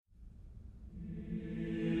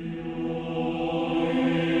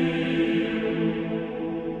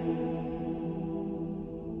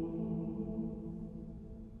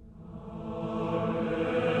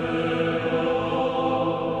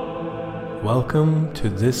Welcome to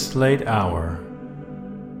This Late Hour,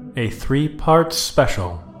 a 3-part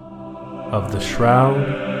special of the Shroud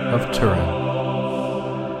of Turin.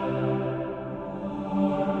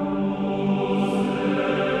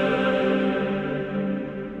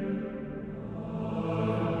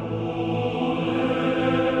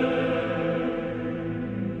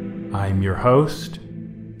 I'm your host,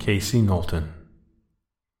 Casey Knowlton.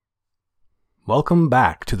 Welcome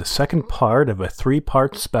back to the second part of a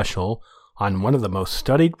 3-part special on one of the most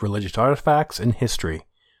studied religious artifacts in history,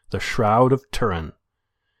 the Shroud of Turin.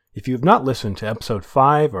 If you have not listened to episode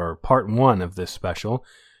 5 or part 1 of this special,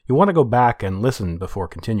 you want to go back and listen before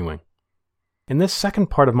continuing. In this second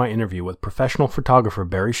part of my interview with professional photographer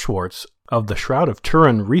Barry Schwartz of the Shroud of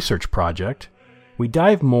Turin Research Project, we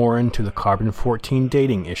dive more into the carbon-14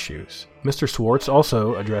 dating issues. Mr. Schwartz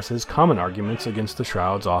also addresses common arguments against the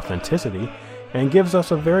Shroud's authenticity and gives us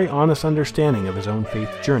a very honest understanding of his own faith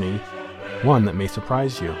journey, one that may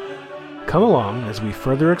surprise you. Come along as we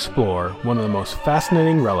further explore one of the most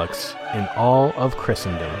fascinating relics in all of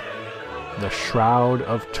Christendom, the Shroud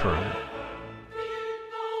of Turin.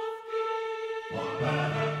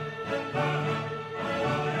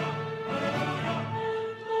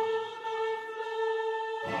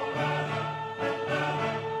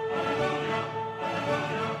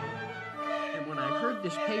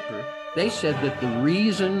 They said that the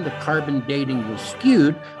reason the carbon dating was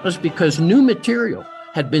skewed was because new material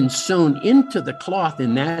had been sewn into the cloth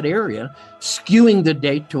in that area, skewing the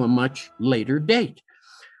date to a much later date.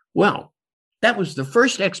 Well, that was the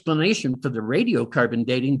first explanation for the radiocarbon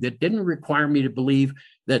dating that didn't require me to believe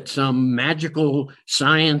that some magical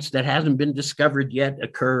science that hasn't been discovered yet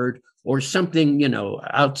occurred, or something,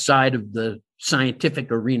 outside of the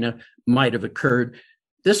scientific arena might have occurred.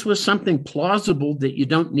 This was something plausible that you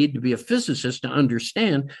don't need to be a physicist to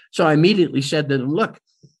understand. So I immediately said to them, look,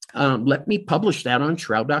 let me publish that on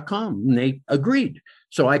shroud.com. And they agreed.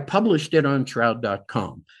 So I published it on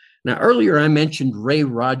shroud.com. Now, earlier I mentioned Ray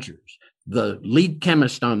Rogers, the lead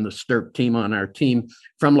chemist on the STURP team, on our team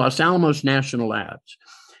from Los Alamos National Labs.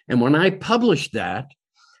 And when I published that,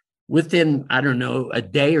 within, a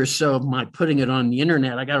day or so of my putting it on the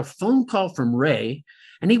internet, I got a phone call from Ray,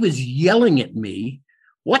 and he was yelling at me,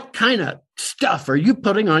 "What kind of stuff are you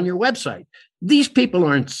putting on your website? These people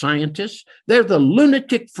aren't scientists. They're the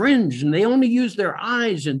lunatic fringe, and they only use their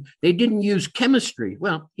eyes, and they didn't use chemistry."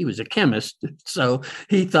 Well, he was a chemist, so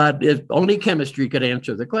he thought if only chemistry could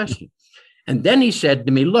answer the question. And then he said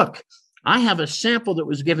to me, look, I have a sample that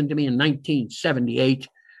was given to me in 1978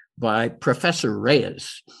 by Professor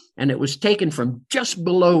Reyes, and it was taken from just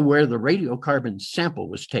below where the radiocarbon sample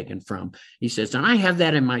was taken from. He says, and I have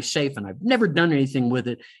that in my safe, and I've never done anything with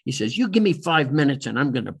it. He says, you give me 5 minutes, and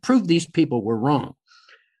I'm going to prove these people were wrong.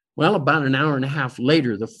 Well, about an hour and a half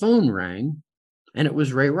later, the phone rang, and it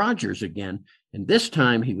was Ray Rogers again. And this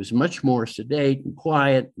time, he was much more sedate and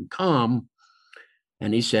quiet and calm.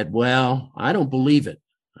 And he said, well, I don't believe it.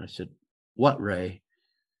 I said, what, Ray?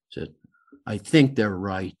 He said, I think they're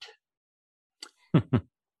right.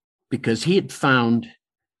 Because he had found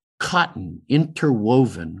cotton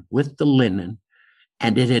interwoven with the linen,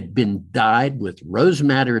 and it had been dyed with rose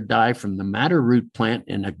madder dye from the madder root plant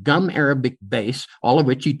in a gum arabic base, all of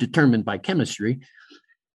which he determined by chemistry,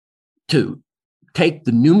 to take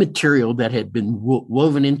the new material that had been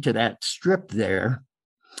woven into that strip there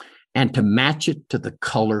and to match it to the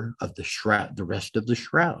color of the shroud, the rest of the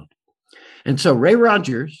shroud. And so Ray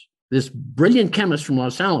Rogers, this brilliant chemist from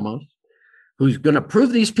Los Alamos, who's going to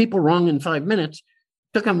prove these people wrong in 5 minutes,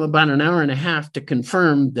 took him about an hour and a half to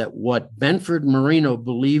confirm that what Benford Marino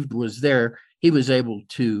believed was there, he was able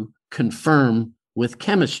to confirm with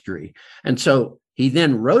chemistry. And so he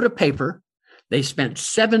then wrote a paper. They spent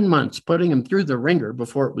 7 months putting him through the ringer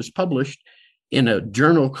before it was published in a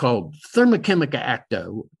journal called Thermochemica Acta.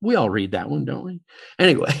 We all read that one, don't we?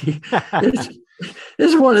 Anyway, this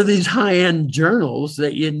is one of these high-end journals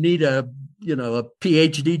that you need a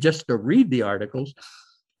PhD just to read the articles.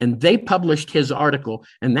 And they published his article,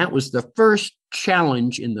 and that was the first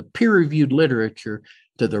challenge in the peer-reviewed literature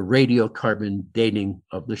to the radiocarbon dating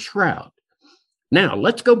of the shroud. Now,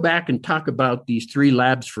 let's go back and talk about these 3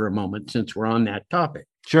 labs for a moment, since we're on that topic.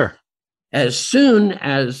 Sure. As soon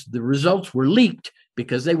as the results were leaked,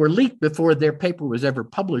 because they were leaked before their paper was ever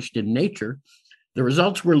published in Nature, the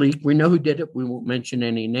results were leaked. We know who did it. We won't mention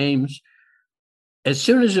any names. As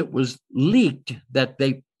soon as it was leaked that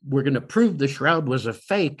they were going to prove the shroud was a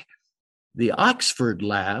fake, the Oxford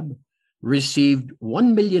lab received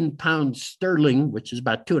 £1 million sterling, which is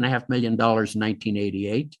about $2.5 million in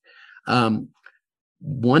 1988,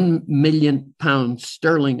 £1 million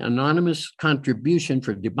anonymous contribution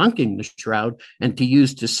for debunking the shroud and to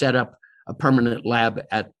use to set up a permanent lab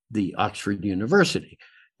at the Oxford University.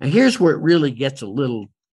 And here's where it really gets a little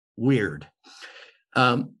weird.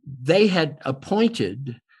 They had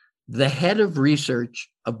appointed the head of research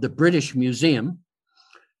of the British Museum,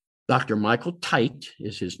 Dr. Michael Tite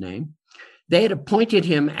is his name. They had appointed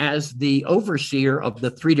him as the overseer of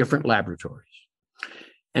the 3 different laboratories.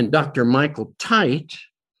 And Dr. Michael Tite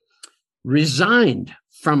resigned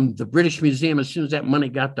from the British Museum as soon as that money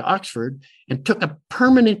got to Oxford and took a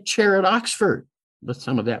permanent chair at Oxford with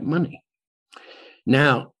some of that money.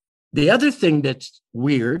 Now, the other thing that's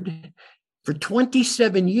weird, for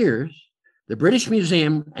 27 years, the British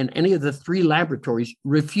Museum and any of the 3 laboratories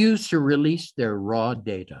refused to release their raw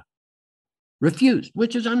data. Refused,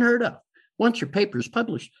 which is unheard of. Once your paper is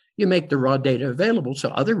published, you make the raw data available so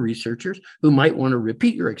other researchers who might want to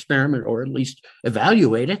repeat your experiment or at least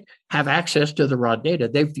evaluate it have access to the raw data.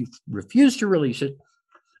 They've refused to release it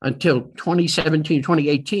until 2017,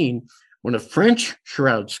 2018, when a French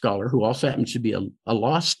shroud scholar, who also happens to be a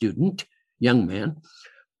law student, young man,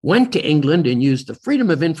 went to England and used the Freedom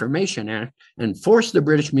of Information Act and forced the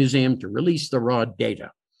British Museum to release the raw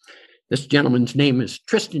data. This gentleman's name is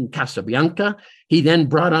Tristan Casabianca. He then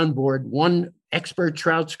brought on board 1 expert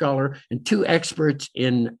shroud scholar and 2 experts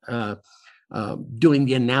in doing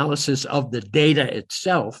the analysis of the data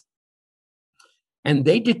itself. And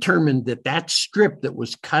they determined that that strip that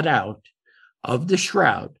was cut out of the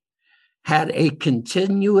shroud had a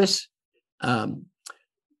continuous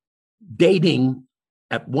dating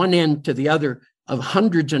at one end to the other of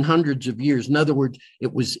hundreds and hundreds of years. In other words,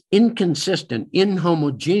 it was inconsistent,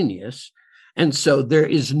 inhomogeneous. And so there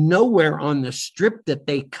is nowhere on the strip that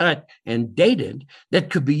they cut and dated that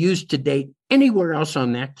could be used to date anywhere else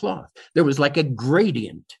on that cloth. There was like a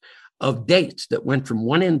gradient of dates that went from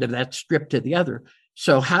one end of that strip to the other.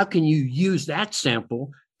 So how can you use that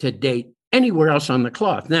sample to date anywhere else on the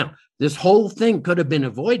cloth? Now, this whole thing could have been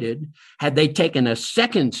avoided had they taken a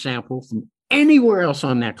second sample from anywhere else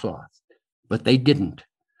on that cloth, but they didn't.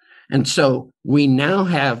 And so we now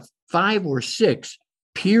have 5 or 6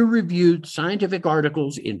 peer-reviewed scientific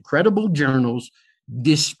articles in credible journals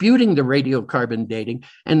disputing the radiocarbon dating.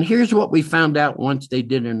 And here's what we found out once they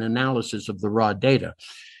did an analysis of the raw data.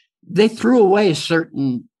 They threw away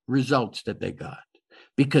certain results that they got,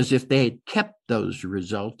 because if they had kept those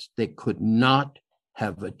results, they could not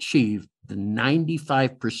have achieved the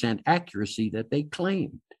 95% accuracy that they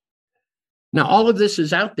claimed. Now, all of this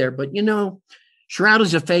is out there, but Shroud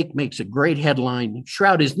is a fake makes a great headline.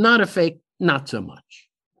 Shroud is not a fake, not so much.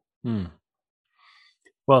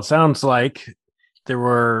 Well, it sounds like there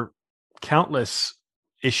were countless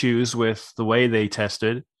issues with the way they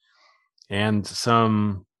tested and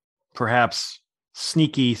some perhaps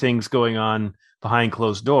sneaky things going on behind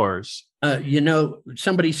closed doors.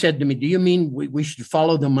 Somebody said to me, do you mean we should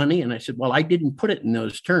follow the money? And I said, well, I didn't put it in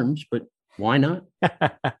those terms, but why not?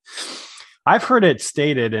 I've heard it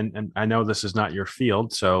stated, and I know this is not your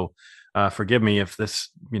field, so forgive me if this,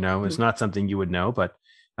 is not something you would know, but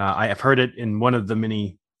I have heard it in one of the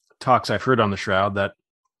many talks I've heard on the Shroud that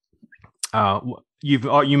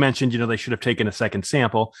you mentioned, they should have taken a second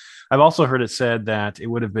sample. I've also heard it said that it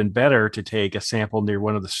would have been better to take a sample near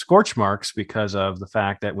one of the scorch marks because of the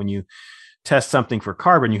fact that when you test something for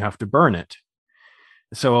carbon, you have to burn it.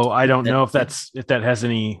 So I don't know if that has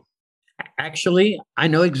any. Actually, I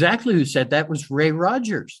know exactly who said that. Was Ray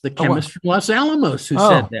Rogers, the chemist from Los Alamos, who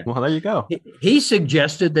said that. Well, there you go. He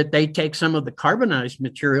suggested that they take some of the carbonized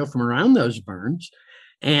material from around those burns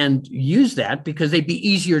and use that because they'd be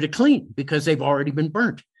easier to clean because they've already been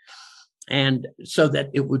burnt. And so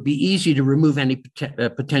that it would be easy to remove any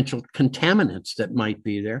potential contaminants that might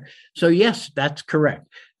be there. So yes, that's correct.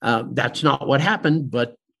 That's not what happened,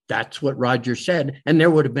 but that's what Rogers said. And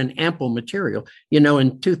there would have been ample material.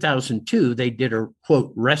 In 2002, they did a,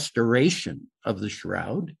 quote, restoration of the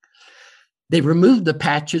Shroud. They removed the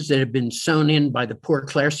patches that had been sewn in by the Poor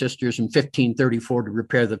Clare sisters in 1534 to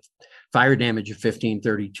repair the fire damage of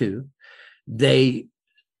 1532. They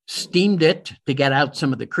steamed it to get out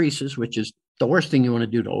some of the creases, which is the worst thing you want to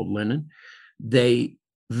do to old linen. They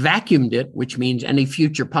vacuumed it, which means any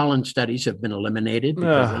future pollen studies have been eliminated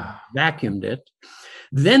because they vacuumed it.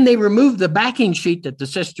 Then they removed the backing sheet that the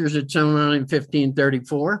sisters had sewn on in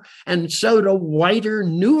 1534 and sewed a whiter,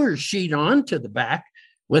 newer sheet onto the back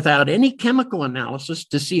without any chemical analysis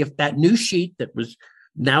to see if that new sheet that was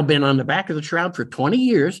now been on the back of the Shroud for 20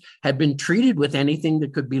 years had been treated with anything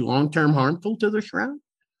that could be long-term harmful to the Shroud.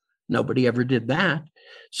 Nobody ever did that.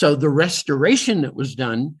 So the restoration that was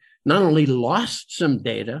done not only lost some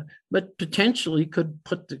data, but potentially could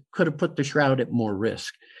have put the shroud at more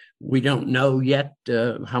risk. We don't know yet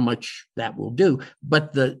how much that will do,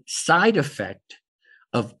 but the side effect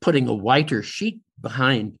of putting a whiter sheet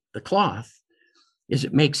behind the cloth is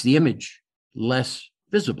it makes the image less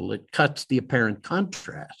visible. It cuts the apparent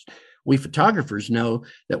contrast. We photographers know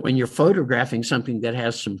that when you're photographing something that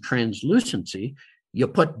has some translucency, you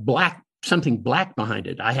put something black behind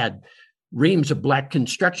it. I had reams of black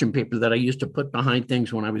construction paper that I used to put behind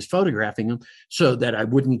things when I was photographing them so that I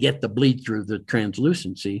wouldn't get the bleed through the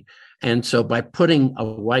translucency. And so by putting a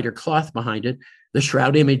whiter cloth behind it, the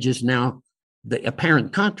shroud image is now, the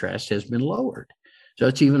apparent contrast has been lowered. So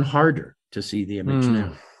it's even harder to see the image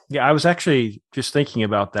now. Yeah, I was actually just thinking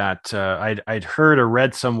about that. I'd heard or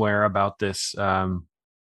read somewhere about this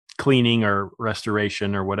cleaning or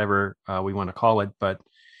restoration or whatever we want to call it. But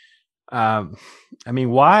I mean,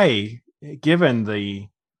 why, given the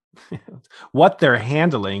what they're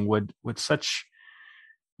handling, would such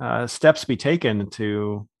steps be taken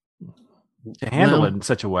to handle it in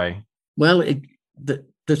such a way? Well,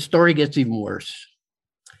 the story gets even worse.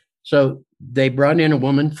 So they brought in a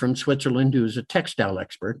woman from Switzerland who was a textile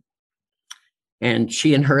expert, and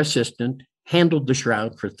she and her assistant handled the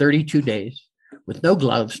shroud for 32 days with no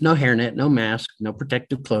gloves, no hairnet, no mask, no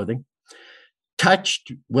protective clothing,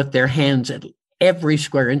 touched with their hands at every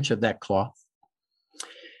square inch of that cloth.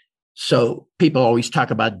 So people always talk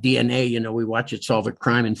about DNA. We watch it solve a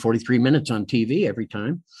crime in 43 minutes on TV every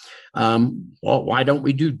time. Well, why don't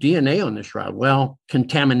we do DNA on the shroud? Well,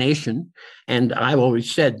 contamination. And I've always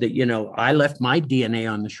said that, I left my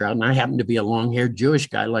DNA on the shroud, and I happen to be a long-haired Jewish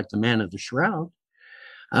guy like the man of the shroud.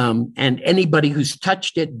 And anybody who's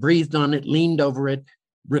touched it, breathed on it, leaned over it,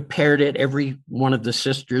 repaired it, every one of the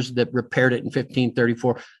sisters that repaired it in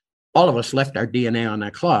 1534, all of us left our DNA on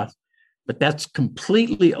that cloth. But that's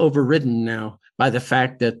completely overridden now by the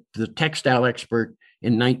fact that the textile expert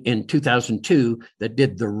in 2002 that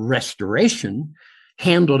did the restoration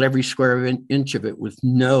handled every square inch of it with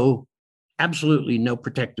absolutely no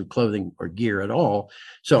protective clothing or gear at all.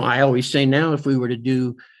 So I always say now, if we were to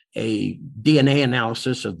do a DNA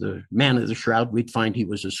analysis of the man of the shroud, we'd find he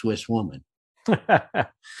was a Swiss woman.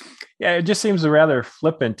 Yeah, it just seems a rather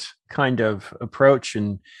flippant kind of approach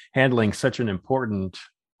in handling such an important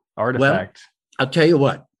artifact. Well, I'll tell you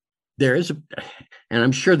what, and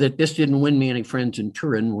I'm sure that this didn't win me any friends in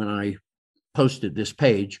Turin when I posted this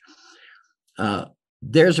page.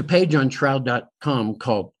 There's a page on shroud.com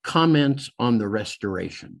called Comments on the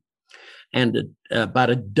Restoration. And about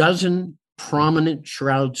a dozen prominent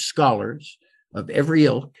shroud scholars of every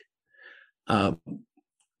ilk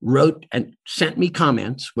wrote and sent me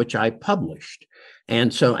comments, which I published.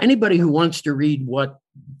 And so anybody who wants to read what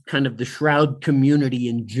kind of the shroud community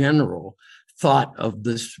in general thought of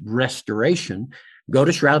this restoration, go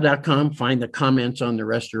to shroud.com, find the comments on the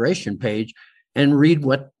restoration page, and read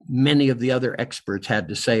what many of the other experts had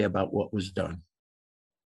to say about what was done.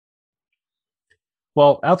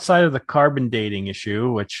 Well, outside of the carbon dating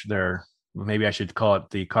issue, which maybe I should call it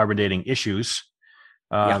the carbon dating issues,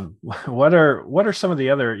 what are some of the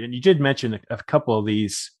other, and you did mention a couple of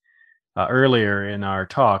these earlier in our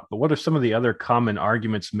talk, but what are some of the other common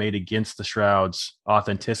arguments made against the shroud's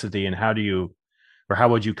authenticity, and how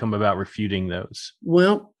would you come about refuting those?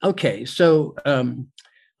 Well, okay. So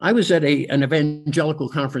I was at an evangelical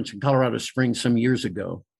conference in Colorado Springs some years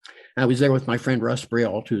ago. I was there with my friend Russ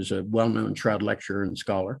Briault, who's a well-known shroud lecturer and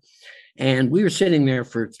scholar. And we were sitting there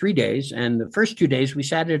for 3 days. And the first 2 days, we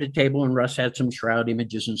sat at a table, and Russ had some shroud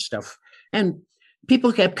images and stuff. And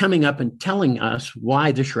people kept coming up and telling us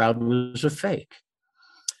why the shroud was a fake.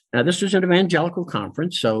 Now, this was an evangelical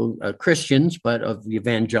conference, so Christians, but of the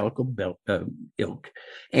evangelical ilk.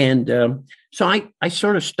 And so I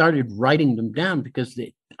sort of started writing them down because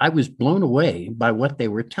I was blown away by what they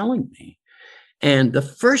were telling me. And the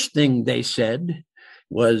first thing they said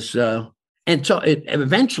was, and so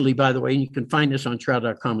eventually, by the way, and you can find this on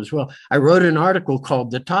shroud.com as well, I wrote an article called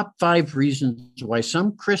The Top 5 Reasons Why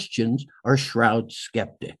Some Christians Are Shroud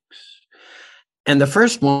Skeptics. And the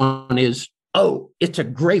first one is, it's a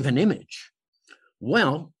graven image.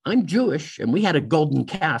 Well, I'm Jewish, and we had a golden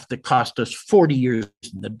calf that cost us 40 years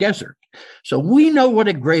in the desert. So we know what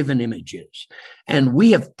a graven image is. And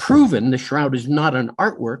we have proven the shroud is not an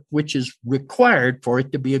artwork, which is required for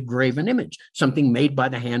it to be a graven image, something made by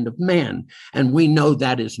the hand of man. And we know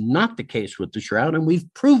that is not the case with the shroud, and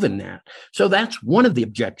we've proven that. So that's one of the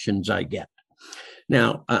objections I get.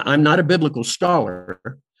 Now, I'm not a biblical scholar,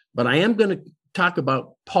 but I am going to talk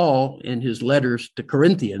about Paul in his letters to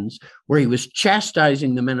Corinthians, where he was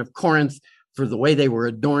chastising the men of Corinth for the way they were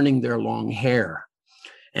adorning their long hair.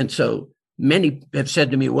 And so many have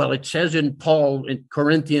said to me, well, it says in Paul in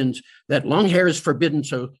Corinthians that long hair is forbidden.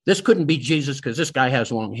 So this couldn't be Jesus because this guy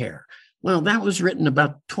has long hair. Well, that was written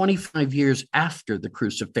about 25 years after the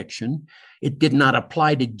crucifixion. It did not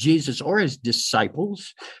apply to Jesus or his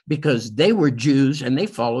disciples because they were Jews and they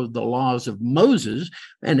followed the laws of Moses.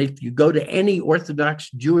 And if you go to any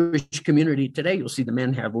Orthodox Jewish community today, you'll see the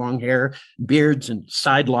men have long hair, beards, and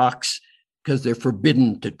side locks because they're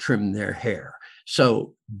forbidden to trim their hair.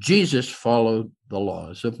 So Jesus followed the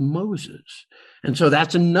laws of Moses. And so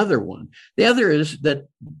that's another one. The other is that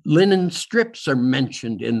linen strips are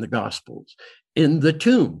mentioned in the Gospels. In the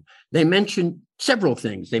tomb, they mention several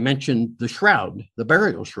things. They mention the shroud, the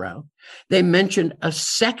burial shroud. They mention a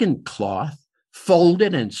second cloth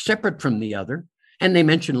folded and separate from the other, and they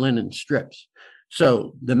mention linen strips.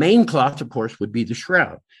 So the main cloth, of course, would be the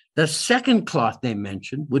shroud. The second cloth they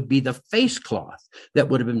mentioned would be the face cloth that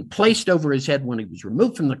would have been placed over his head when he was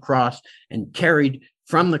removed from the cross and carried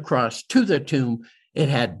from the cross to the tomb. It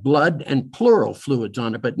had blood and pleural fluids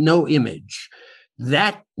on it, but no image.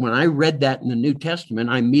 That, when I read that in the New Testament,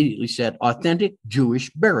 I immediately said authentic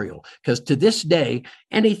Jewish burial, because to this day,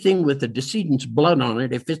 anything with the decedent's blood on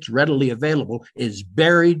it, if it's readily available, is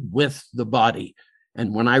buried with the body.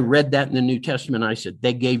 And when I read that in the New Testament, I said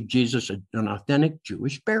they gave Jesus an authentic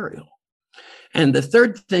Jewish burial. And the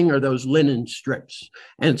third thing are those linen strips.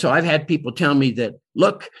 And so I've had people tell me that,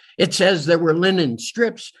 look, it says there were linen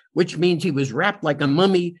strips, which means he was wrapped like a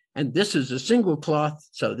mummy, and this is a single cloth,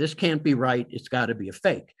 so this can't be right. It's got to be a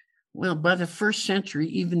fake. Well, by the first century,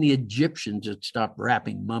 even the Egyptians had stopped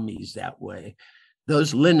wrapping mummies that way.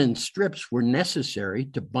 Those linen strips were necessary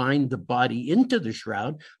to bind the body into the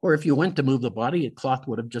shroud, or if you went to move the body, a cloth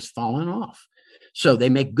would have just fallen off. So they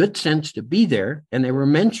make good sense to be there, and they were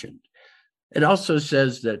mentioned. It also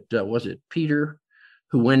says that, was it Peter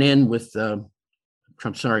who went in with,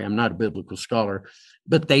 I'm sorry, I'm not a biblical scholar,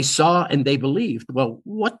 but they saw and they believed. Well,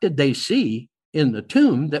 what did they see in the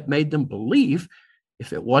tomb that made them believe,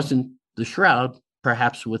 if it wasn't the shroud,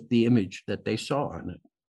 perhaps with the image that they saw on it?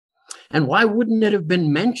 And why wouldn't it have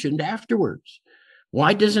been mentioned afterwards?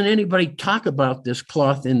 Why doesn't anybody talk about this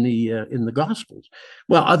cloth in the Gospels?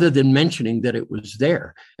 Well, other than mentioning that it was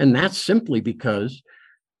there. And that's simply because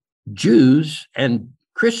Jews and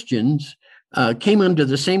Christians came under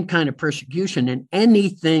the same kind of persecution, and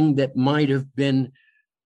anything that might have been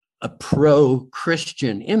a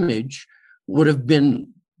pro-Christian image would have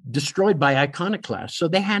been destroyed by iconoclasts. So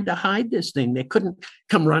they had to hide this thing. They couldn't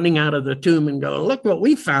come running out of the tomb and go, look what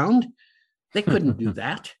we found. They couldn't do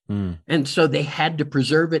that. And so they had to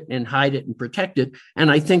preserve it and hide it and protect it.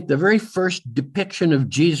 And I think the very first depiction of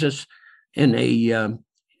Jesus in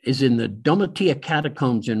is in the Domitia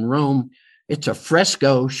catacombs in Rome. It's a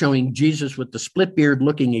fresco showing Jesus with the split beard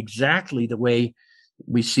looking exactly the way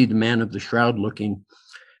we see the man of the shroud looking.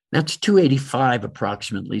 That's 285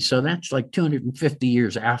 approximately. So that's like 250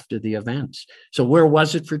 years after the events. So where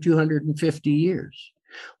was it for 250 years?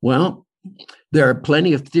 Well, there are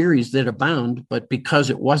plenty of theories that abound, but because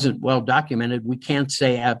it wasn't well documented, we can't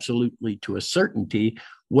say absolutely to a certainty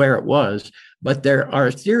where it was. But there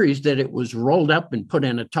are theories that it was rolled up and put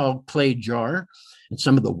in a tall clay jar, and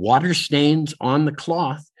some of the water stains on the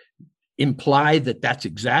cloth imply that that's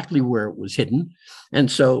exactly where it was hidden. And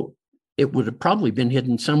so it would have probably been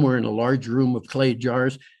hidden somewhere in a large room of clay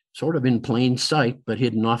jars, sort of in plain sight, but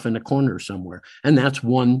hidden off in a corner somewhere. And that's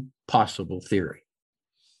one possible theory.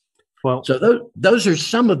 Well, so those are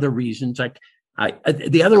some of the reasons.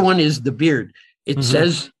 The other one is the beard. It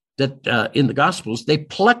says that in the Gospels, they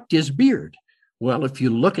plucked his beard. Well, if you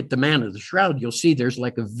look at the man of the shroud, you'll see there's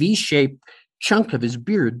like a V-shaped chunk of his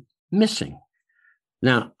beard missing.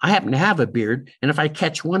 Now, I happen to have a beard, and if I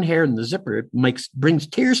catch one hair in the zipper, it brings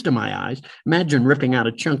tears to my eyes. Imagine ripping out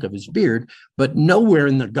a chunk of his beard, but nowhere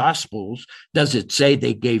in the Gospels does it say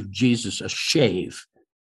they gave Jesus a shave.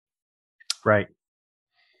 Right.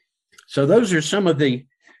 So those are some of the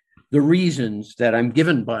reasons that I'm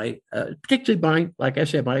given by, particularly by, like I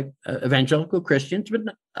said, by evangelical Christians, but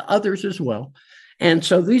others as well. And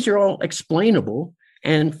so these are all explainable.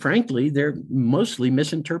 And frankly, they're mostly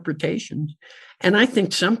misinterpretations. And I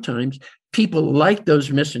think sometimes people like those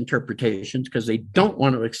misinterpretations because they don't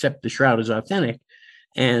want to accept the shroud as authentic.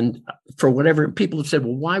 And for whatever, people have said,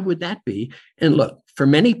 well, why would that be? And look, for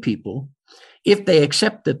many people, if they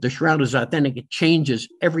accept that the shroud is authentic, it changes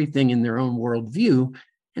everything in their own worldview.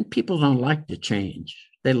 And people don't like to change.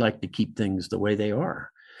 They like to keep things the way they are.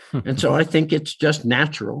 And so I think it's just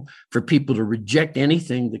natural for people to reject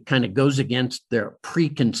anything that kind of goes against their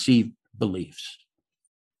preconceived beliefs.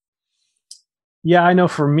 Yeah, I know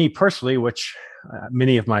for me personally, which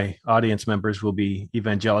many of my audience members will be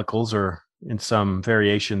evangelicals or in some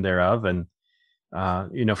variation thereof. And,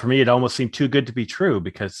 for me, it almost seemed too good to be true,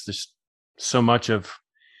 because there's so much of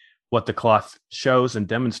what the cloth shows and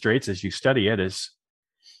demonstrates as you study it is,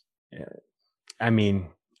 I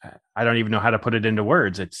don't even know how to put it into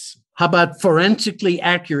words. It's how about forensically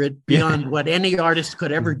accurate beyond what any artist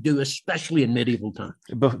could ever do, especially in medieval times.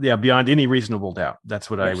 Beyond any reasonable doubt. That's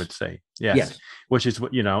what I would say. Yes. Which is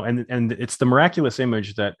what, and it's the miraculous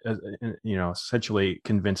image that, essentially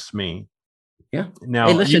convinced me. Yeah. Now,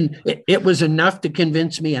 hey, listen, it was enough to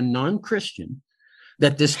convince me, a non-Christian,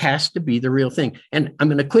 that this has to be the real thing. And I'm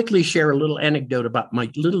going to quickly share a little anecdote about my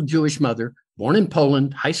little Jewish mother, born in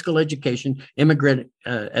Poland, high school education, immigrant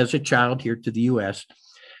as a child here to the U.S.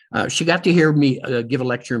 She got to hear me give a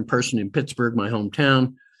lecture in person in Pittsburgh, my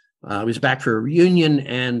hometown. I was back for a reunion,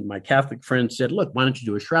 and my Catholic friend said, "Look, why don't you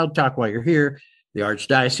do a shroud talk while you're here?" The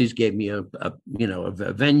archdiocese gave me a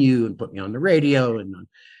venue and put me on the radio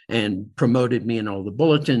and promoted me in all the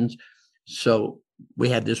bulletins. So we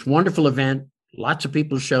had this wonderful event. Lots of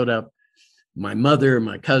people showed up. My mother,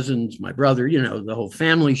 my cousins, my brother, the whole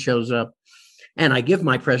family shows up. And I give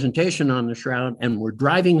my presentation on the shroud, and we're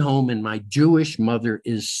driving home, and my Jewish mother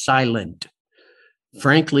is silent.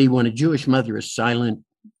 Frankly, when a Jewish mother is silent,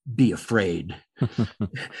 be afraid.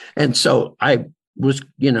 And so I was,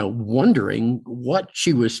 wondering what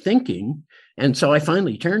she was thinking. And so I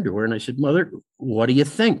finally turned to her and I said, "Mother, what do you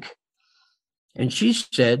think?" And she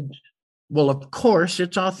said, "Well, of course,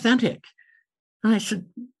 it's authentic." And I said,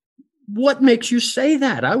 "What makes you say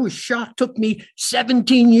that?" I was shocked. It took me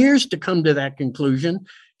 17 years to come to that conclusion.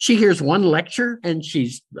 She hears one lecture, and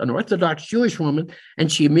she's an Orthodox Jewish woman,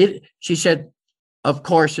 and she said, "Of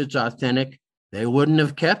course it's authentic. They wouldn't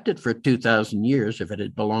have kept it for 2,000 years if it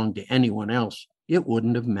had belonged to anyone else. It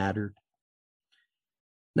wouldn't have mattered."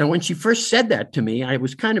 Now, when she first said that to me, I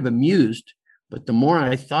was kind of amused, but the more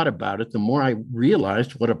I thought about it, the more I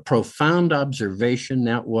realized what a profound observation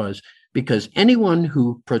that was. Because anyone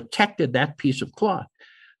who protected that piece of cloth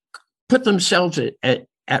put themselves at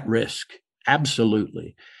risk,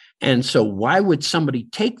 absolutely. And so why would somebody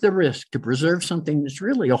take the risk to preserve something that's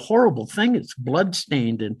really a horrible thing? It's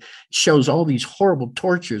bloodstained and shows all these horrible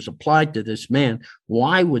tortures applied to this man.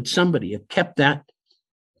 Why would somebody have kept that?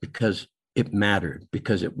 Because it mattered,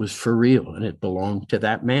 because it was for real and it belonged to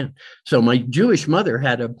that man. So my Jewish mother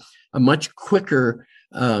had a much quicker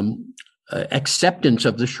acceptance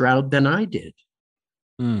of the shroud than I did.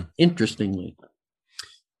 Interestingly.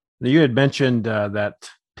 You had mentioned that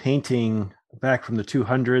painting back from the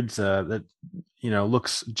 200s that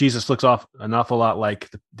Jesus looks an awful lot like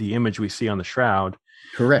the image we see on the shroud.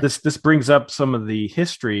 Correct. This brings up some of the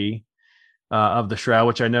history of the shroud,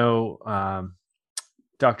 which I know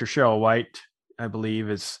Dr. Cheryl White, I believe,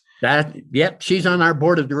 is that. Yep, she's on our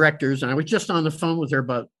board of directors, and I was just on the phone with her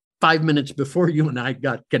about 5 minutes before you and I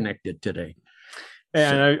got connected today.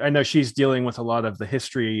 And I know she's dealing with a lot of the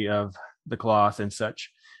history of the cloth and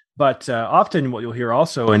such. But often what you'll hear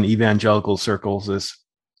also in evangelical circles is,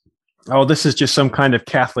 "Oh, this is just some kind of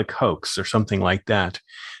Catholic hoax," or something like that.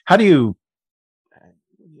 How would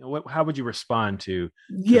you respond to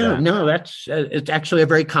that? No, that's it's actually a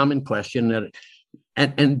very common question.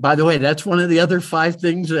 And by the way, that's one of the other 5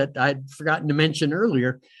 things that I'd forgotten to mention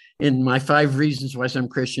earlier in my 5 reasons why some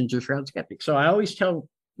Christians are shroud skeptics. So I always tell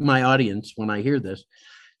my audience when I hear this,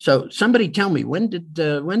 so somebody tell me, when did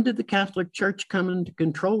the Catholic Church come into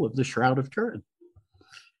control of the Shroud of Turin?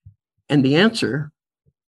 And the answer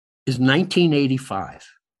is 1985.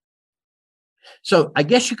 So I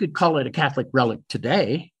guess you could call it a Catholic relic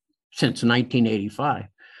today, since 1985.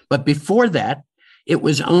 But before that, it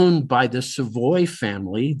was owned by the Savoy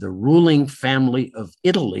family, the ruling family of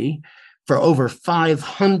Italy, for over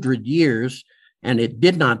 500 years, and it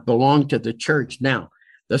did not belong to the church. Now,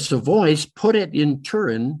 the Savoys put it in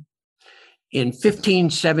Turin in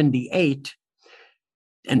 1578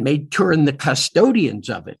 and made Turin the custodians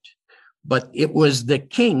of it. But it was the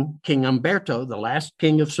king, King Umberto, the last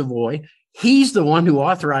king of Savoy. He's the one who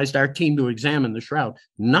authorized our team to examine the shroud,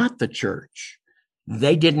 not the church.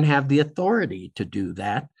 They didn't have the authority to do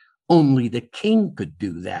that. Only the king could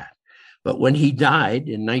do that. But when he died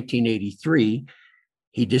in 1983,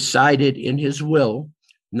 he decided in his will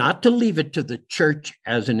not to leave it to the church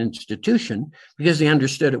as an institution, because he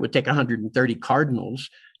understood it would take 130 cardinals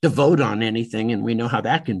to vote on anything, and we know how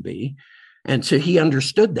that can be. And so he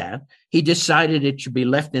understood that. He decided it should be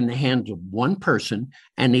left in the hands of one person,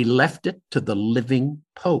 and he left it to the living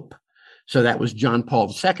Pope. So that was John Paul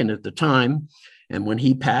II at the time. And when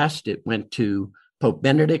he passed, it went to Pope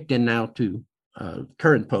Benedict, and now to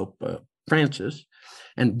current Pope Francis,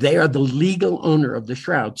 and they are the legal owner of the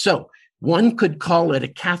shroud. So one could call it a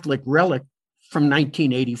Catholic relic from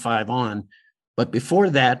 1985 on, but before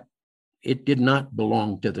that, it did not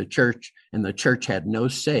belong to the church, and the church had no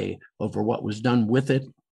say over what was done with it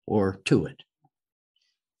or to it.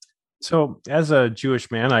 So, as a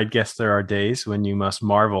Jewish man, I guess there are days when you must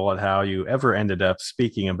marvel at how you ever ended up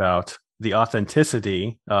speaking about the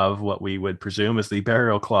authenticity of what we would presume is the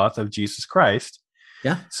burial cloth of Jesus Christ.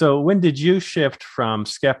 Yeah. So, when did you shift from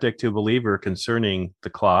skeptic to believer concerning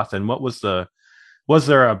the cloth, and was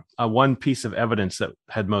there a one piece of evidence that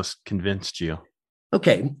had most convinced you?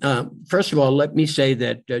 Okay. First of all, let me say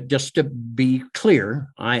that just to be clear,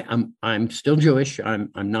 I'm still Jewish. I'm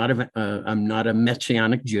not a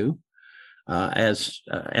Messianic Jew,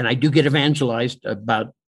 and I do get evangelized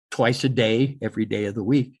about twice a day, every day of the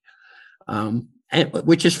week,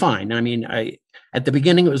 which is fine. I mean, at the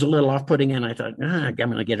beginning it was a little off-putting, and I thought, I'm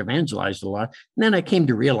going to get evangelized a lot. And then I came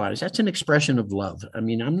to realize that's an expression of love. I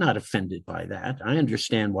mean, I'm not offended by that. I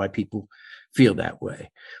understand why people feel that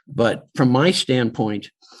way. But from my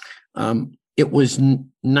standpoint, it was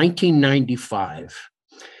 1995,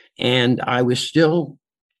 and I was still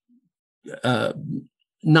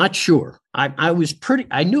not sure.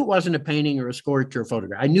 I knew it wasn't a painting or a sculpture or a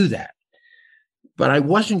photograph. I knew that. But I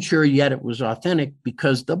wasn't sure yet it was authentic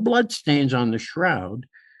because the blood stains on the shroud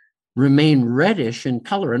remain reddish in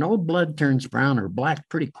color, and old blood turns brown or black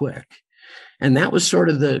pretty quick. And that was sort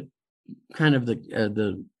of the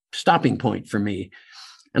stopping point for me.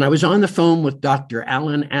 And I was on the phone with Dr.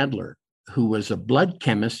 Alan Adler, who was a blood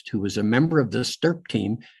chemist, who was a member of the STURP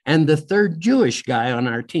team, and the third Jewish guy on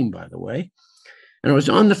our team, by the way. And I was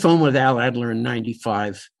on the phone with Al Adler in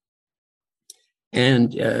 95.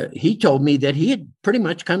 And he told me that he had pretty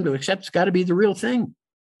much come to accept it's got to be the real thing.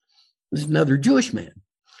 This is another Jewish man.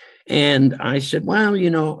 And I said, well,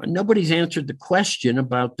 nobody's answered the question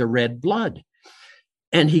about the red blood.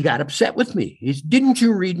 And he got upset with me. He said, didn't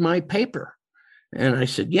you read my paper? And I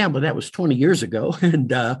said, yeah, but that was 20 years ago.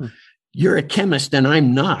 And you're a chemist and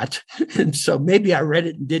I'm not. And so maybe I read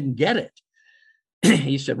it and didn't get it.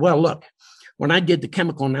 He said, well, look, when I did the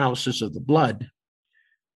chemical analysis of the blood,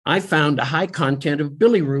 I found a high content of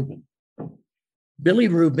bilirubin.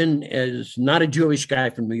 Bilirubin is not a Jewish guy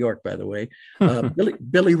from New York, by the way.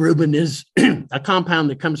 Bilirubin is a compound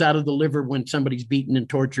that comes out of the liver when somebody's beaten and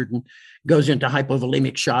tortured and goes into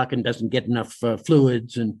hypovolemic shock and doesn't get enough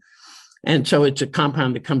fluids. And so it's a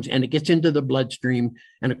compound that comes and it gets into the bloodstream.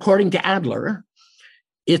 And according to Adler,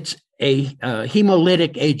 it's a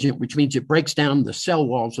hemolytic agent, which means it breaks down the cell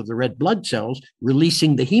walls of the red blood cells,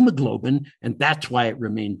 releasing the hemoglobin, and that's why it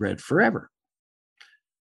remained red forever.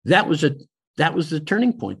 That was the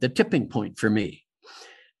turning point, the tipping point for me.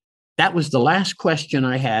 That was the last question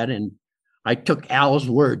I had, and I took Al's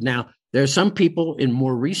word. Now, there are some people in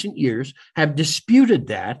more recent years have disputed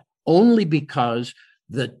that only because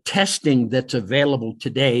the testing that's available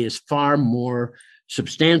today is far more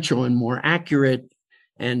substantial and more accurate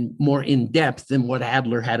and more in-depth than what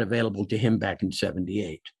Adler had available to him back in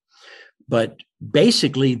 78. But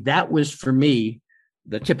basically, that was, for me,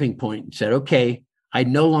 the tipping point and said, okay, I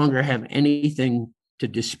no longer have anything to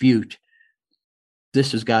dispute.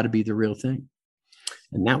 This has got to be the real thing.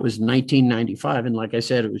 And that was 1995. And like I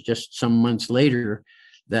said, it was just some months later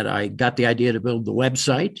that I got the idea to build the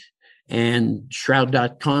website, and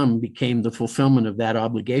shroud.com became the fulfillment of that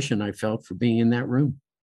obligation I felt for being in that room.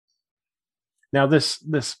 Now, this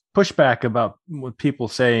pushback about what people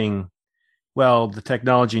saying, well, the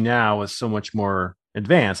technology now is so much more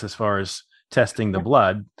advanced as far as testing the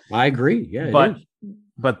blood. I agree. Yeah,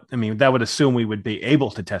 but I mean, that would assume we would be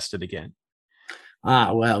able to test it again.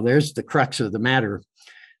 Well, there's the crux of the matter.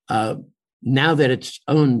 Now that it's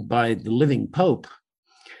owned by the living Pope,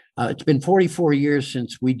 it's been 44 years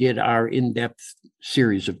since we did our in-depth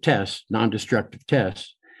series of tests, non-destructive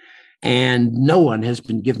tests. And no one has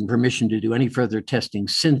been given permission to do any further testing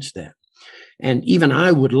since then. And even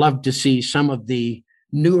I would love to see some of the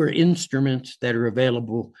newer instruments that are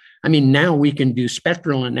available. I mean, now we can do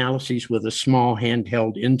spectral analyses with a small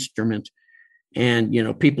handheld instrument. And,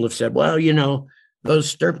 people have said, well, those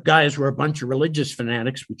STURP guys were a bunch of religious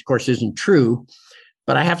fanatics, which of course isn't true.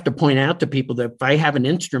 But I have to point out to people that if I have an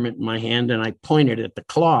instrument in my hand and I point it at the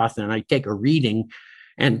cloth and I take a reading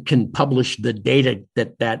and can publish the data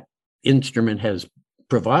that instrument has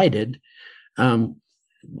provided, that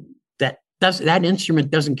instrument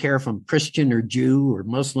doesn't care if I'm Christian or Jew or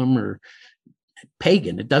Muslim or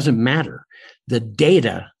pagan. It doesn't matter. The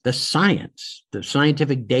data, the science, the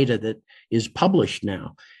scientific data that is published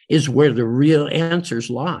now is where the real answers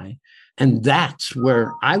lie. And that's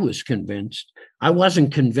where I was convinced I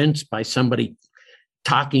wasn't convinced by somebody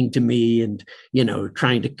talking to me and,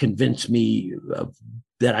 trying to convince me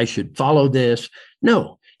that I should follow this.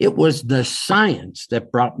 No, it was the science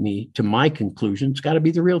that brought me to my conclusion. It's got to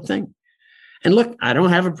be the real thing. And look, I don't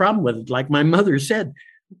have a problem with it. Like my mother said,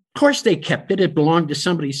 of course they kept it. It belonged to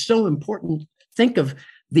somebody so important. Think of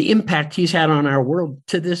the impact he's had on our world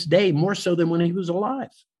to this day, more so than when he was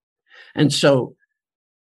alive. And so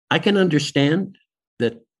I can understand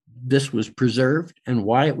that this was preserved and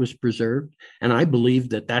why it was preserved. And I believe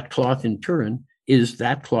that that cloth in Turin is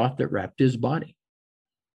that cloth that wrapped his body.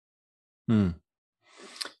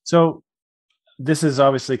 So this is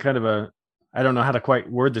obviously kind of I don't know how to quite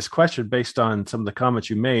word this question based on some of the comments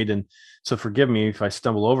you made. And so forgive me if I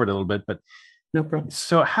stumble over it a little bit, but no problem.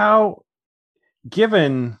 So how,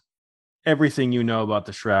 given everything you know about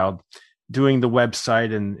the Shroud, doing the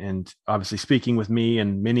website and obviously speaking with me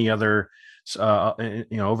and many other,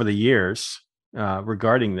 over the years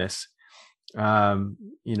regarding this,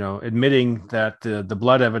 admitting that the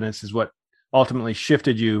blood evidence is what ultimately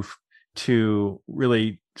shifted you to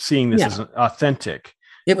really seeing this as authentic.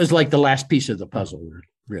 It was like the last piece of the puzzle,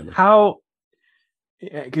 really. How,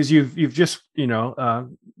 because you've just,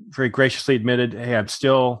 very graciously admitted, hey, I'm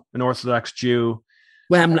still an Orthodox Jew.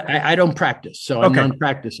 Well, I don't practice, so I'm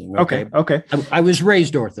non-practicing. Okay. I was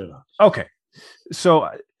raised Orthodox. Okay. So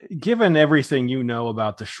given everything you know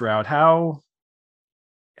about the Shroud, how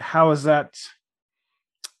has that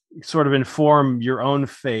sort of informed your own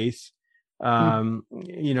faith?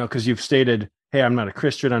 Because you've stated, hey, I'm not a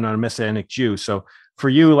Christian, I'm not a Messianic Jew. So for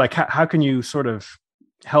you, like, how can you sort of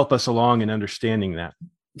help us along in understanding that?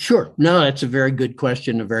 Sure. No, that's a very good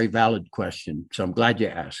question, a very valid question. So I'm glad you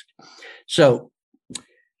asked. So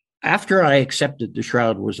after I accepted the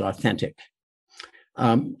Shroud was authentic,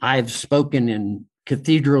 I've spoken in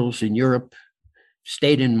cathedrals in Europe,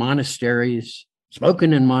 stayed in monasteries,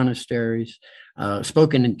 spoken in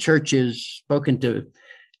churches, spoken to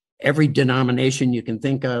every denomination you can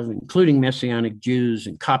think of, including Messianic Jews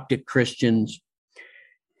and Coptic Christians.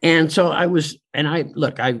 And so I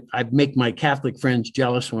make my Catholic friends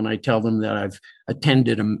jealous when I tell them that I've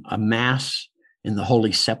attended a mass in the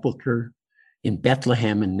Holy Sepulchre in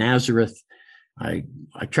Bethlehem and Nazareth. I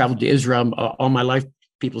traveled to Israel all my life.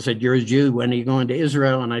 People said, "You're a Jew. When are you going to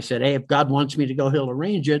Israel?" And I said, "Hey, if God wants me to go, he'll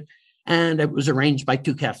arrange it." And it was arranged by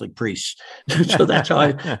 2 Catholic priests. So that's how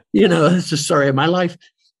it's the story of my life.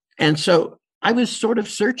 And so I was sort of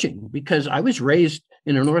searching because I was raised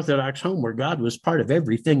in an Orthodox home where God was part of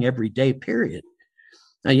everything, every day, period.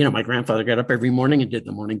 My grandfather got up every morning and did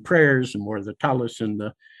the morning prayers and wore the tallis and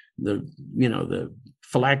the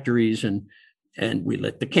phylacteries, and we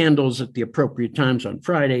lit the candles at the appropriate times on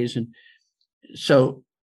Fridays. And so,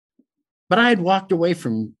 but I had walked away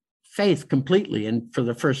from faith completely. And for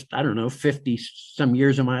the first, 50 some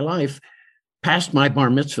years of my life, past my bar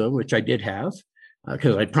mitzvah, which I did have,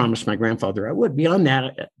 because I promised my grandfather I would. Beyond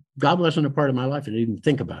that, God wasn't a part of my life. I didn't even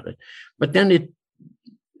think about it. But then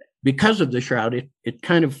because of the Shroud, it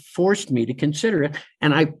kind of forced me to consider it.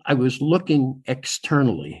 And I was looking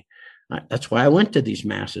externally. That's why I went to these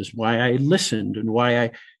masses, why I listened, and why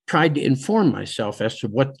I tried to inform myself as to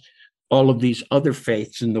what all of these other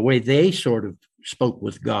faiths and the way they sort of spoke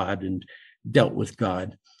with God and dealt with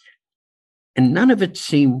God. And none of it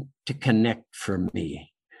seemed to connect for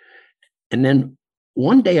me. And then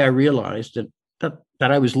one day I realized that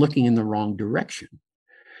I was looking in the wrong direction.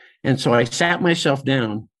 And so I sat myself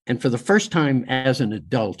down and for the first time as an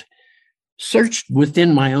adult, searched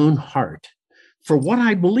within my own heart for what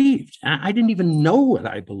I believed. I didn't even know what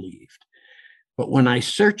I believed. But when I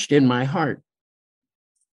searched in my heart,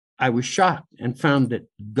 I was shocked and found that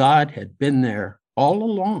God had been there all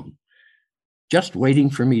along, just waiting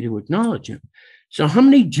for me to acknowledge him. So how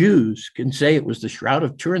many Jews can say it was the Shroud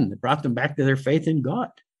of Turin that brought them back to their faith in God?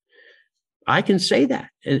 I can say that.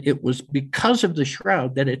 It was because of the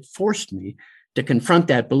Shroud that it forced me to confront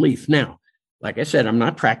that belief. Now, like I said, I'm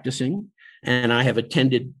not practicing, and I have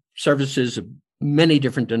attended services of many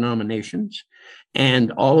different denominations,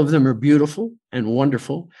 and all of them are beautiful and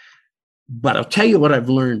wonderful. But I'll tell you what I've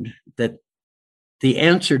learned, that the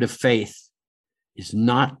answer to faith is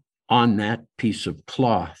not on that piece of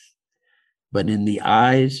cloth, but in the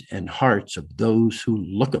eyes and hearts of those who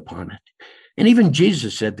look upon it. And even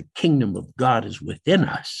Jesus said the kingdom of God is within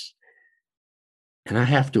us. And I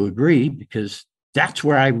have to agree, because that's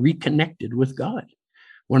where I reconnected with God.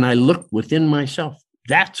 When I looked within myself,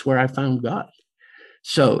 that's where I found God.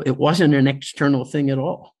 So it wasn't an external thing at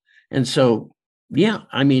all. And so, yeah,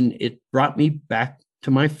 I mean, it brought me back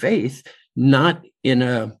to my faith, not in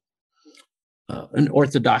an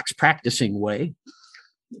Orthodox practicing way,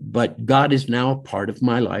 But God is now a part of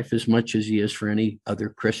my life as much as he is for any other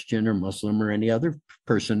Christian or Muslim or any other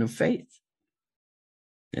person of faith.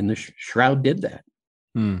 And the shroud did that.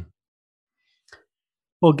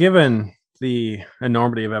 Well, given the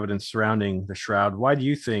enormity of evidence surrounding the shroud, why do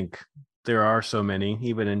you think there are so many,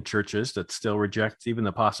 even in churches, that still reject even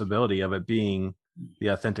the possibility of it being the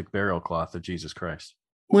authentic burial cloth of Jesus Christ?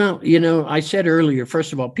 Well, I said earlier,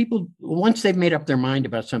 first of all, people, once they've made up their mind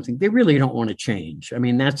about something, they really don't want to change. I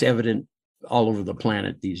mean, that's evident all over the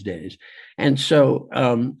planet these days. And so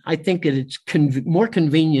I think that it's more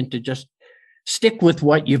convenient to just stick with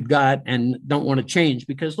what you've got and don't want to change.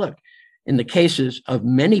 Because look, in the cases of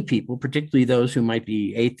many people, particularly those who might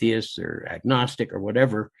be atheists or agnostic or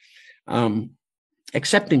whatever,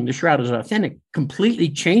 accepting the shroud as authentic completely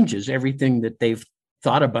changes everything that they've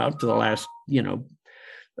thought about for the last,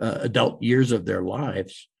 adult years of their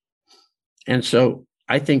lives. And so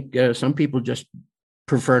I think some people just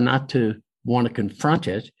prefer not to want to confront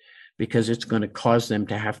it because it's going to cause them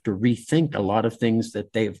to have to rethink a lot of things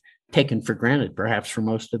that they've taken for granted, perhaps for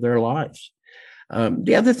most of their lives.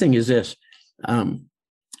 The other thing is this.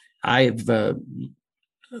 I've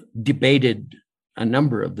debated a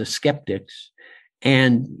number of the skeptics,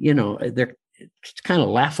 and, it's kind of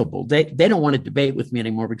laughable. They don't want to debate with me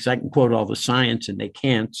anymore because I can quote all the science and they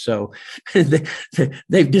can't. So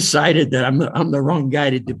they've decided that I'm the wrong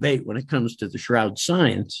guy to debate when it comes to the shroud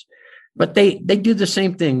science. But they do the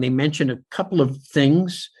same thing. They mention a couple of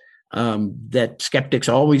things that skeptics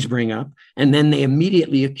always bring up, and then they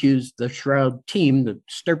immediately accuse the shroud team, the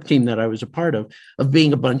STURP team that I was a part of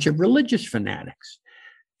being a bunch of religious fanatics.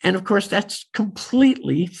 And of course, that's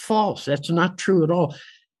completely false. That's not true at all.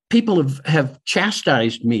 People have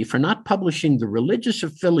chastised me for not publishing the religious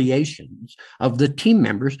affiliations of the team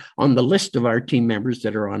members on the list of our team members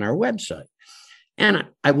that are on our website. And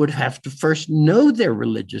I would have to first know their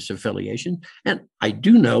religious affiliation. And I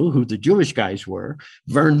do know who the Jewish guys were.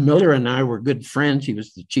 Vern Miller and I were good friends. He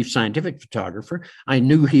was the chief scientific photographer. I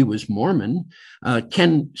knew he was Mormon.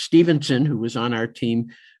 Ken Stevenson, who was on our team,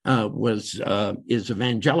 is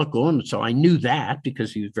evangelical. And so I knew that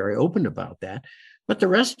because he was very open about that. But the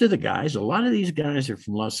rest of the guys, a lot of these guys are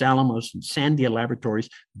from Los Alamos and Sandia Laboratories,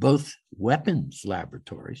 both weapons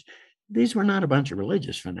laboratories. These were not a bunch of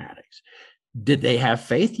religious fanatics. Did they have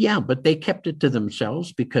faith? Yeah, but they kept it to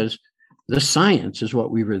themselves because the science is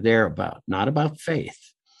what we were there about, not about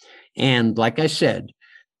faith. And like I said,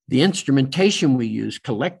 the instrumentation we used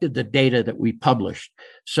collected the data that we published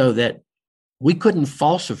so that we couldn't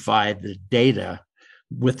falsify the data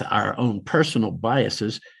with our own personal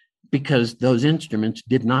biases because those instruments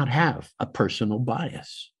did not have a personal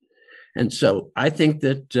bias. And so I think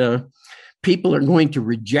that people are going to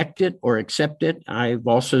reject it or accept it. I've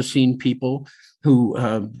also seen people who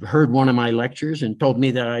heard one of my lectures and told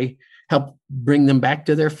me that I helped bring them back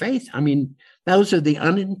to their faith. I mean, those are the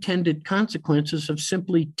unintended consequences of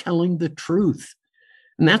simply telling the truth.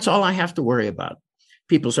 And that's all I have to worry about.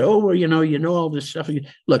 People say, oh, well, you know all this stuff.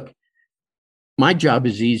 Look, my job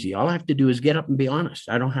is easy. All I have to do is get up and be honest.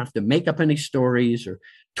 I don't have to make up any stories or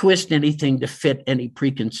twist anything to fit any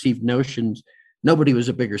preconceived notions. Nobody was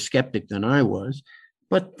a bigger skeptic than I was.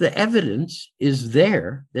 But the evidence is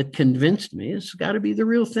there that convinced me it's got to be the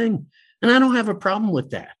real thing. And I don't have a problem with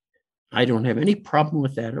that. I don't have any problem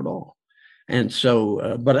with that at all. And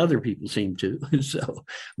so, but other people seem to. So,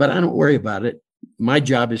 but I don't worry about it. My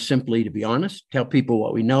job is simply to be honest, tell people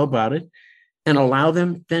what we know about it, and allow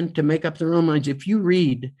them then to make up their own minds. If you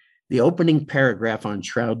read the opening paragraph on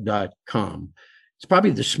shroud.com, it's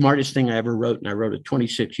probably the smartest thing I ever wrote, and I wrote it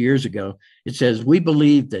 26 years ago. It says, we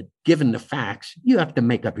believe that given the facts, you have to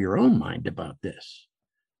make up your own mind about this.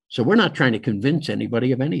 So we're not trying to convince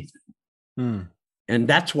anybody of anything. And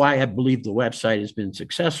that's why I believe the website has been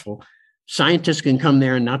successful. Scientists can come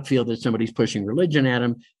there and not feel that somebody's pushing religion at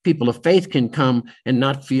them. People of faith can come and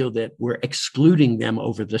not feel that we're excluding them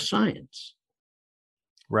over the science.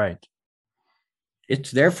 Right.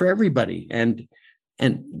 It's there for everybody. And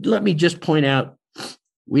let me just point out,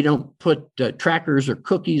 we don't put trackers or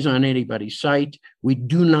cookies on anybody's site. We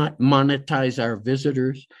do not monetize our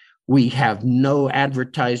visitors. We have no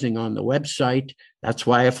advertising on the website. That's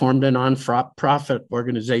why I formed a nonprofit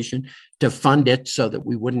organization to fund it so that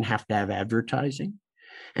we wouldn't have to have advertising.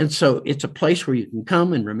 And so it's a place where you can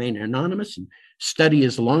come and remain anonymous and study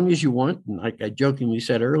as long as you want. And like I jokingly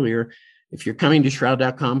said earlier, if you're coming to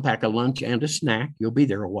shroud.com, pack a lunch and a snack, you'll be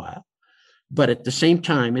there a while. But at the same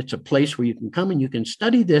time, it's a place where you can come and you can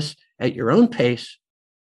study this at your own pace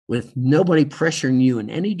with nobody pressuring you in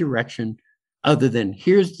any direction other than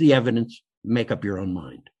here's the evidence, make up your own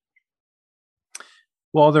mind.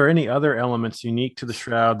 Well, are there any other elements unique to the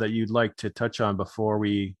shroud that you'd like to touch on before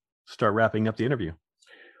we start wrapping up the interview?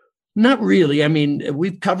 Not really. I mean,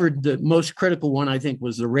 we've covered the most critical one, I think,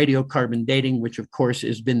 was the radiocarbon dating, which, of course,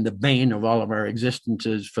 has been the bane of all of our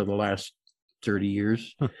existences for the last 30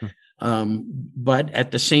 years. But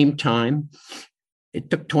at the same time, it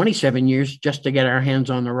took 27 years just to get our hands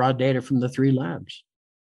on the raw data from the 3 labs.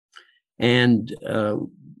 And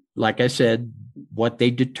like I said, what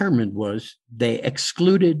they determined was they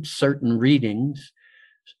excluded certain readings.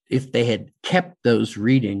 If they had kept those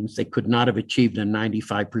readings, they could not have achieved a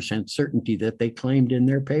 95% certainty that they claimed in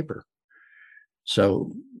their paper.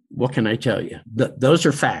 So what can I tell you? Those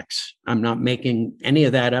are facts. I'm not making any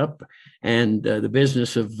of that up. And the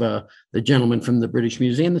business of the gentleman from the British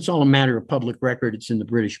Museum, it's all a matter of public record. It's in the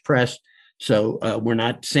British press. So we're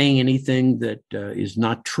not saying anything that is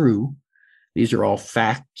not true. These are all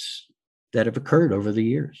facts that have occurred over the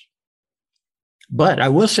years. But I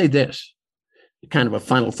will say this, kind of a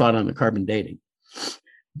final thought on the carbon dating.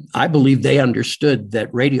 I believe they understood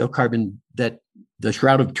that that the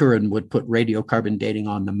Shroud of Turin would put radiocarbon dating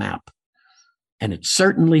on the map. And it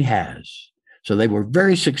certainly has. So they were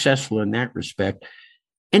very successful in that respect.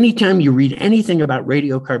 Anytime you read anything about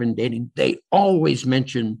radiocarbon dating, they always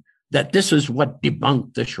mention that this is what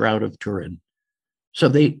debunked the Shroud of Turin. So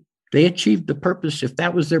they achieved the purpose. If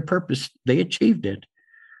that was their purpose, they achieved it.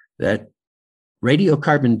 That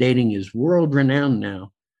radiocarbon dating is world renowned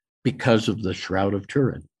now because of the Shroud of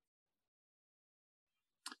Turin.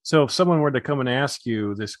 So if someone were to come and ask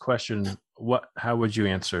you this question, how would you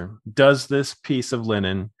answer? Does this piece of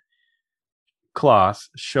linen cloth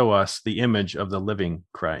show us the image of the living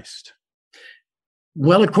Christ?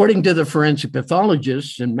 Well, according to the forensic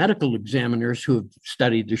pathologists and medical examiners who have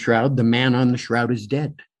studied the shroud, the man on the shroud is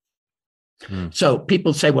dead. So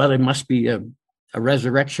people say, well, it must be a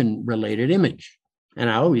resurrection-related image. And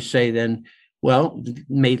I always say then, well,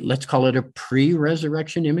 let's call it a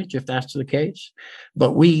pre-resurrection image, if that's the case.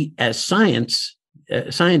 But we, as scientists,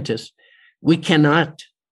 we cannot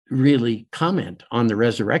really comment on the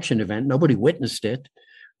resurrection event. Nobody witnessed it.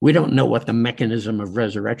 We don't know what the mechanism of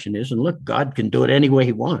resurrection is. And look, God can do it any way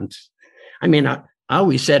he wants. I mean, I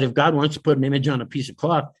always said, if God wants to put an image on a piece of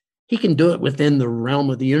cloth, he can do it within the realm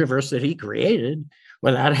of the universe that he created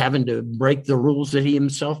without having to break the rules that he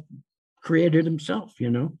himself created himself,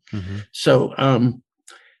 So,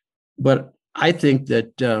 but I think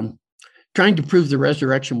that trying to prove the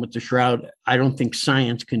resurrection with the shroud, I don't think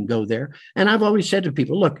science can go there. And I've always said to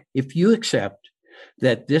people, look, if you accept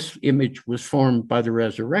that this image was formed by the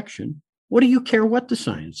resurrection, what do you care what the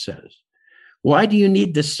science says? Why do you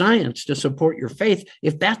need the science to support your faith?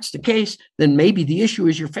 If that's the case, then maybe the issue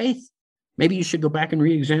is your faith. Maybe you should go back and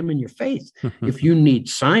re-examine your faith if you need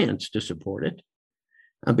science to support it.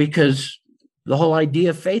 Because the whole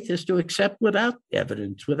idea of faith is to accept without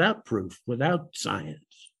evidence, without proof, without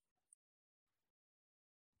science.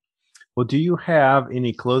 Well, do you have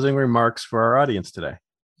any closing remarks for our audience today?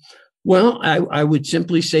 Well, I would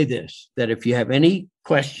simply say this, that if you have any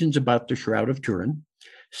questions about the Shroud of Turin,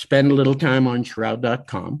 spend a little time on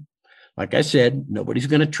shroud.com. Like I said, nobody's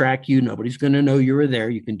going to track you. Nobody's going to know you were there.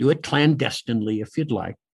 You can do it clandestinely if you'd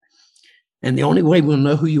like. And the only way we'll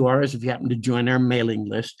know who you are is if you happen to join our mailing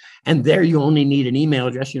list. And there you only need an email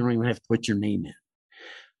address. You don't even have to put your name in.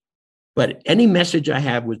 But any message I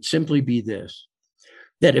have would simply be this,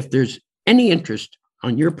 that if there's any interest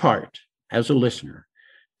on your part as a listener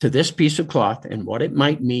to this piece of cloth and what it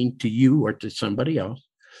might mean to you or to somebody else,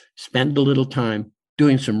 spend a little time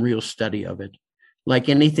doing some real study of it. Like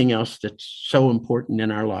anything else that's so important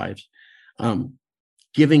in our lives,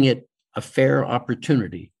 giving it a fair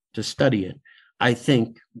opportunity to study it, I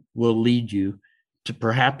think will lead you to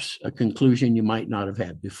perhaps a conclusion you might not have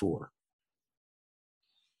had before.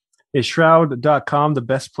 Is shroud.com the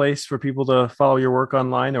best place for people to follow your work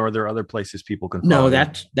online, or are there other places people can follow?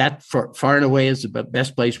 No, that far and away is the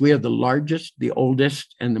best place. We are the largest, the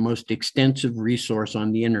oldest, and the most extensive resource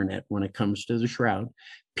on the internet when it comes to the shroud.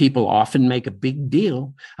 People often make a big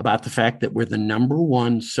deal about the fact that we're the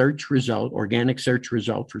 #1 search result, organic search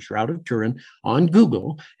result for Shroud of Turin on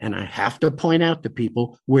Google. And I have to point out to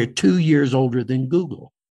people, we're 2 years older than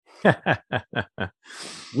Google.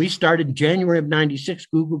 We started in January of 96.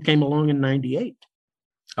 Google came along in 98.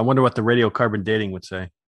 I wonder what the radiocarbon dating would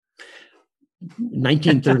say.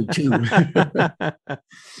 1932.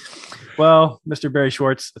 Well, Mr. Barry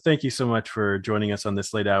Schwartz, thank you so much for joining us on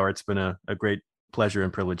this late hour. It's been a great pleasure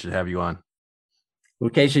and privilege to have you on. Well,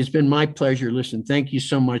 Casey, it's been my pleasure. Listen, thank you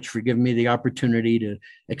so much for giving me the opportunity to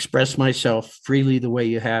express myself freely the way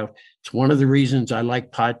you have. It's one of the reasons I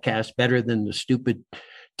like podcasts better than the stupid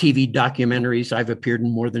TV documentaries. I've appeared in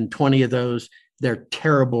more than 20 of those. They're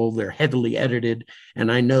terrible. They're heavily edited.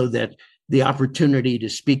 And I know that the opportunity to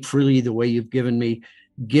speak freely the way you've given me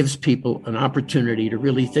gives people an opportunity to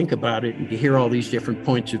really think about it and to hear all these different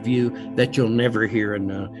points of view that you'll never hear in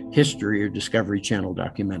a History or Discovery Channel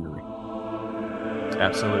documentary.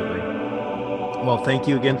 Absolutely. Well, thank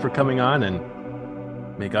you again for coming on,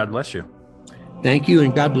 and may God bless you. Thank you,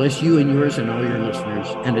 and God bless you and yours and all your listeners,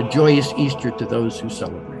 and a joyous Easter to those who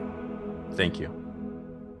celebrate. Thank you.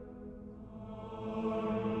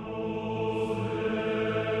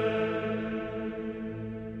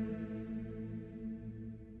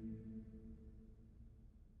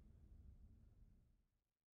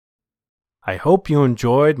 I hope you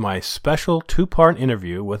enjoyed my special two-part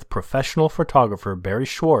interview with professional photographer Barry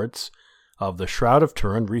Schwartz of the Shroud of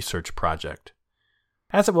Turin Research Project.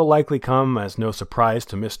 As it will likely come as no surprise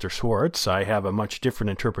to Mr. Schwartz, I have a much different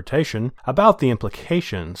interpretation about the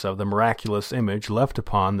implications of the miraculous image left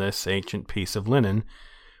upon this ancient piece of linen,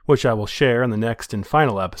 which I will share in the next and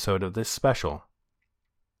final episode of this special.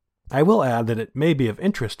 I will add that it may be of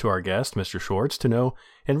interest to our guest, Mr. Schwartz, to know,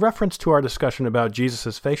 in reference to our discussion about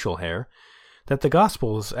Jesus' facial hair, that the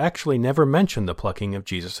Gospels actually never mention the plucking of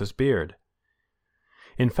Jesus' beard.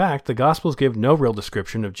 In fact, the Gospels give no real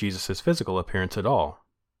description of Jesus' physical appearance at all.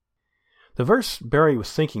 The verse Barry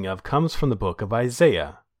was thinking of comes from the book of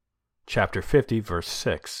Isaiah, chapter 50, verse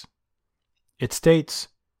 6. It states,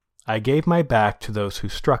 "I gave my back to those who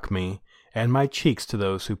struck me, and my cheeks to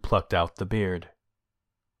those who plucked out the beard."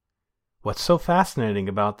 What's so fascinating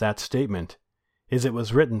about that statement is it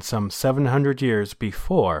was written some 700 years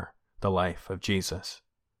before the life of Jesus.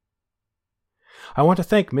 I want to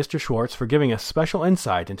thank Mr. Schwartz for giving us special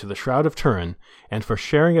insight into the Shroud of Turin and for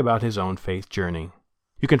sharing about his own faith journey.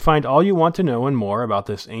 You can find all you want to know and more about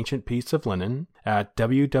this ancient piece of linen at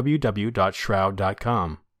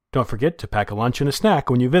www.shroud.com. Don't forget to pack a lunch and a snack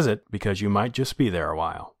when you visit, because you might just be there a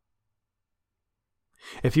while.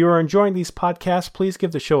 If you are enjoying these podcasts, please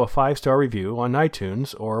give the show a 5-star review on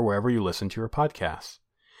iTunes or wherever you listen to your podcasts.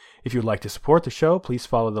 If you'd like to support the show, please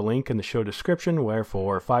follow the link in the show description, where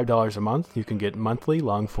for $5 a month you can get monthly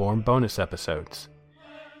long-form bonus episodes.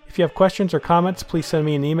 If you have questions or comments, please send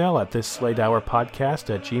me an email at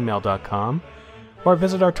thislatehhourpodcast@gmail.com or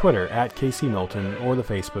visit our Twitter @KCMilton or the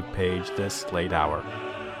Facebook page This Late Hour.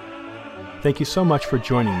 Thank you so much for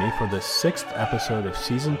joining me for this 6th episode of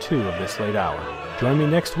Season 2 of This Late Hour. Join me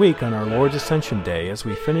next week on our Lord's Ascension Day as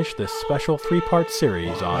we finish this special 3-part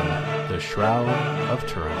series on the Shroud of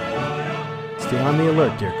Turin. Stay on the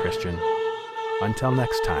alert, dear Christian. Until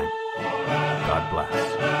next time, God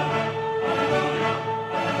bless.